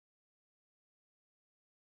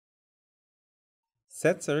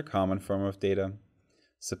Sets are a common form of data.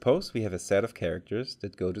 Suppose we have a set of characters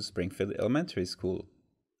that go to Springfield Elementary School,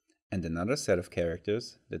 and another set of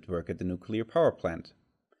characters that work at the nuclear power plant.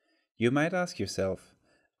 You might ask yourself,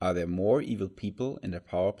 are there more evil people in the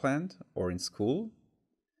power plant or in school?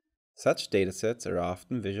 Such datasets are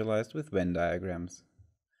often visualized with Venn diagrams.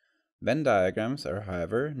 Venn diagrams are,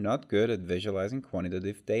 however, not good at visualizing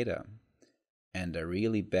quantitative data, and are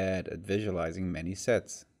really bad at visualizing many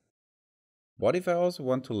sets. What if I also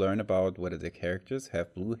want to learn about whether the characters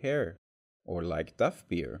have blue hair or like Duff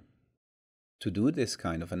beer? To do this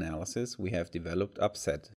kind of analysis, we have developed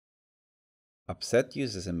UpSet. UpSet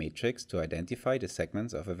uses a matrix to identify the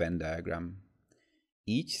segments of a Venn diagram.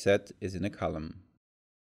 Each set is in a column.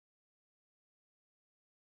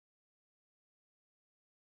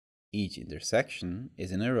 Each intersection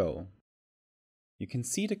is in a row. You can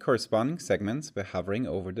see the corresponding segments by hovering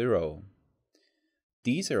over the row.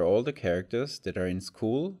 These are all the characters that are in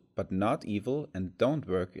school but not evil and don't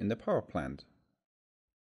work in the power plant.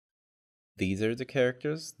 These are the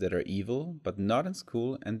characters that are evil but not in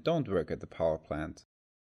school and don't work at the power plant.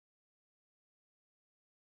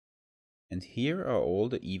 And here are all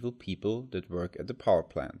the evil people that work at the power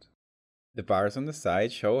plant. The bars on the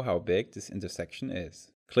side show how big this intersection is.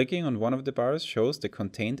 Clicking on one of the bars shows the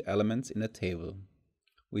contained elements in a table.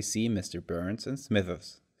 We see Mr. Burns and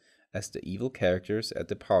Smithers as the evil characters at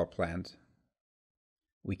the power plant.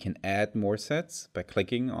 We can add more sets by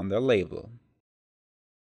clicking on their label.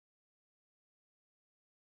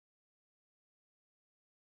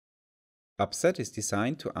 UpSet is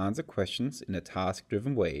designed to answer questions in a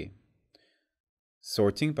task-driven way.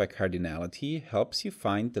 Sorting by cardinality helps you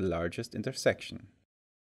find the largest intersection.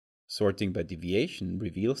 Sorting by deviation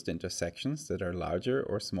reveals the intersections that are larger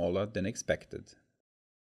or smaller than expected.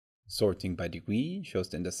 Sorting by degree shows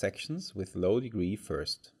the intersections with low degree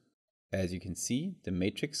first. As you can see, the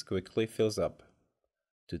matrix quickly fills up.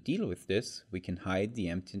 To deal with this, we can hide the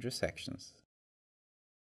empty intersections.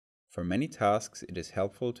 For many tasks, it is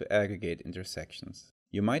helpful to aggregate intersections.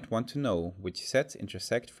 You might want to know which sets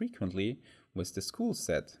intersect frequently with the school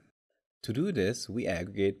set. To do this, we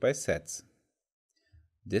aggregate by sets.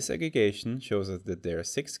 This aggregation shows us that there are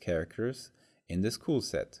 6 characters in the school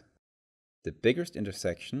set. The biggest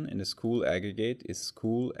intersection in the school aggregate is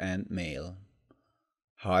school and male.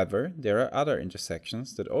 However, there are other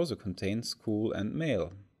intersections that also contain school and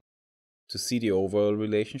male. To see the overall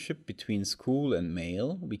relationship between school and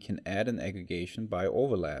male, we can add an aggregation by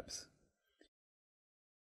overlaps.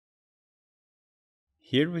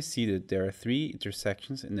 Here we see that there are 3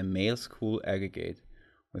 intersections in the male school aggregate,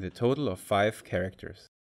 with a total of 5 characters.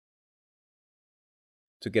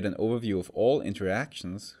 To get an overview of all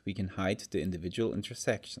interactions, we can hide the individual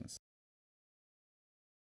intersections.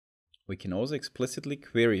 We can also explicitly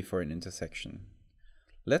query for an intersection.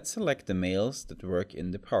 Let's select the males that work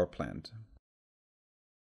in the power plant.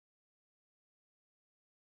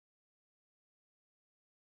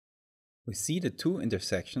 We see the 2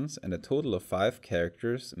 intersections and a total of 5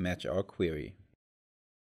 characters match our query.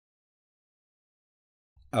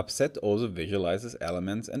 UpSet also visualizes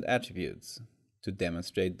elements and attributes. To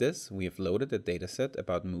demonstrate this, we have loaded a dataset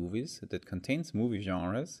about movies that contains movie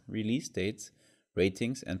genres, release dates,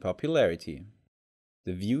 ratings, and popularity.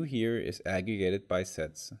 The view here is aggregated by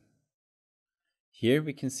sets. Here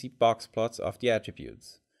we can see box plots of the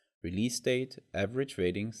attributes: release date, average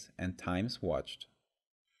ratings, and times watched.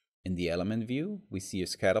 In the element view, we see a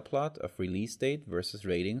scatter plot of release date versus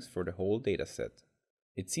ratings for the whole dataset.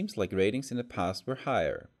 It seems like ratings in the past were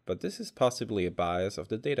higher, but this is possibly a bias of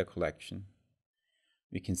the data collection.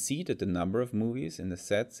 We can see that the number of movies in the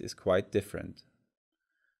sets is quite different.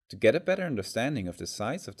 To get a better understanding of the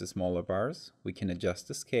size of the smaller bars, we can adjust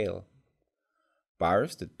the scale.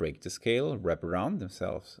 Bars that break the scale wrap around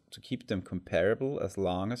themselves to keep them comparable as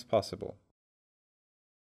long as possible.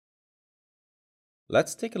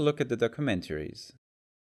 Let's take a look at the documentaries.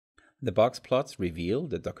 The box plots reveal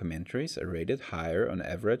that documentaries are rated higher on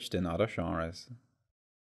average than other genres.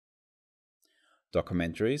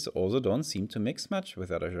 Documentaries also don't seem to mix much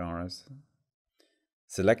with other genres.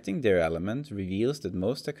 Selecting their element reveals that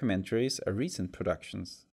most documentaries are recent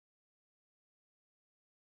productions.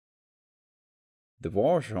 The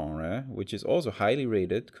war genre, which is also highly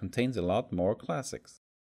rated, contains a lot more classics.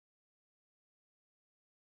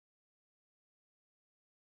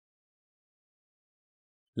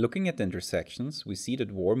 Looking at the intersections, we see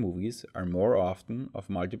that war movies are more often of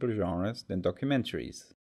multiple genres than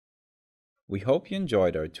documentaries. We hope you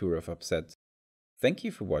enjoyed our tour of UpSet. Thank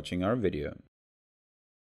you for watching our video.